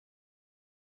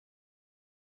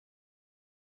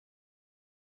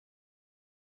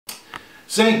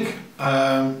Zinc.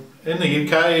 In the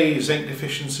UK, zinc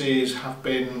deficiencies have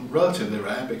been relatively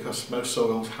rare because most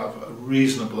soils have a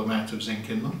reasonable amount of zinc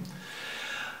in them.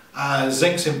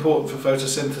 Zinc's important for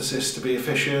photosynthesis to be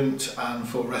efficient and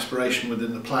for respiration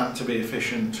within the plant to be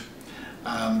efficient.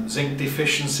 Zinc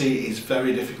deficiency is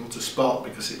very difficult to spot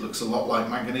because it looks a lot like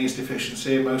manganese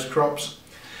deficiency in most crops,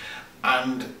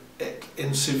 and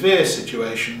in severe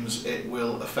situations it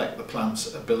will affect the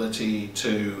plant's ability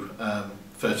to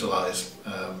fertilise.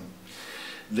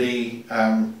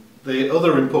 The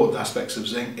other important aspects of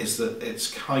zinc is that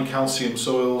it's high calcium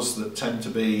soils that tend to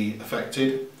be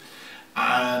affected,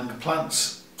 and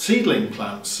plants, seedling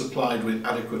plants supplied with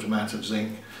adequate amount of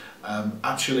zinc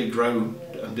actually grow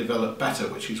and develop better,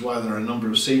 which is why there are a number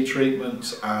of seed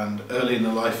treatments and early in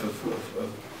the life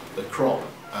of the crop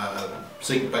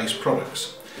zinc-based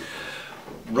products.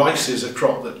 Rice is a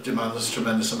crop that demands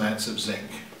tremendous amounts of zinc,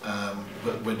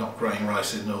 but we're not growing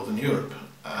rice in Northern Europe.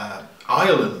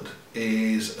 Ireland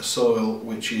is a soil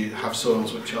which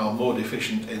soils which are more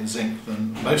deficient in zinc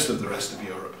than most of the rest of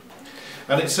Europe.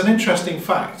 And it's an interesting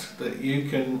fact that you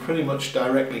can pretty much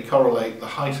directly correlate the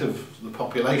height of the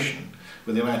population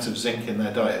with the amount of zinc in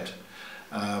their diet.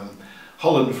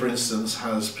 Holland, for instance,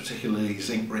 has particularly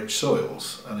zinc-rich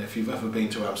soils, and if you've ever been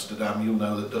to Amsterdam, you'll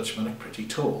know that Dutchmen are pretty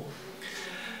tall.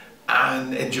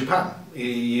 And in Japan,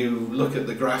 you look at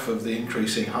the graph of the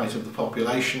increasing height of the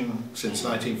population since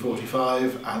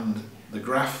 1945, and the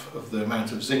graph of the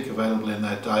amount of zinc available in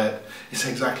their diet is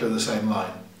exactly the same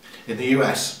line. In the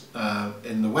US,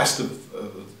 in the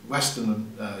western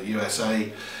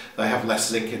USA, they have less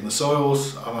zinc in the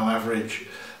soils, and on average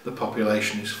the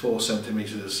population is 4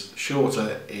 centimetres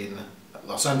shorter in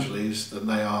Los Angeles than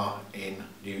they are in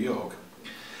New York.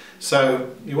 So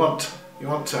you want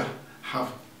to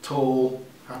have tall,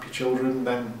 happy children,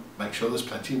 then make sure there's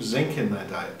plenty of zinc in their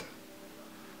diet.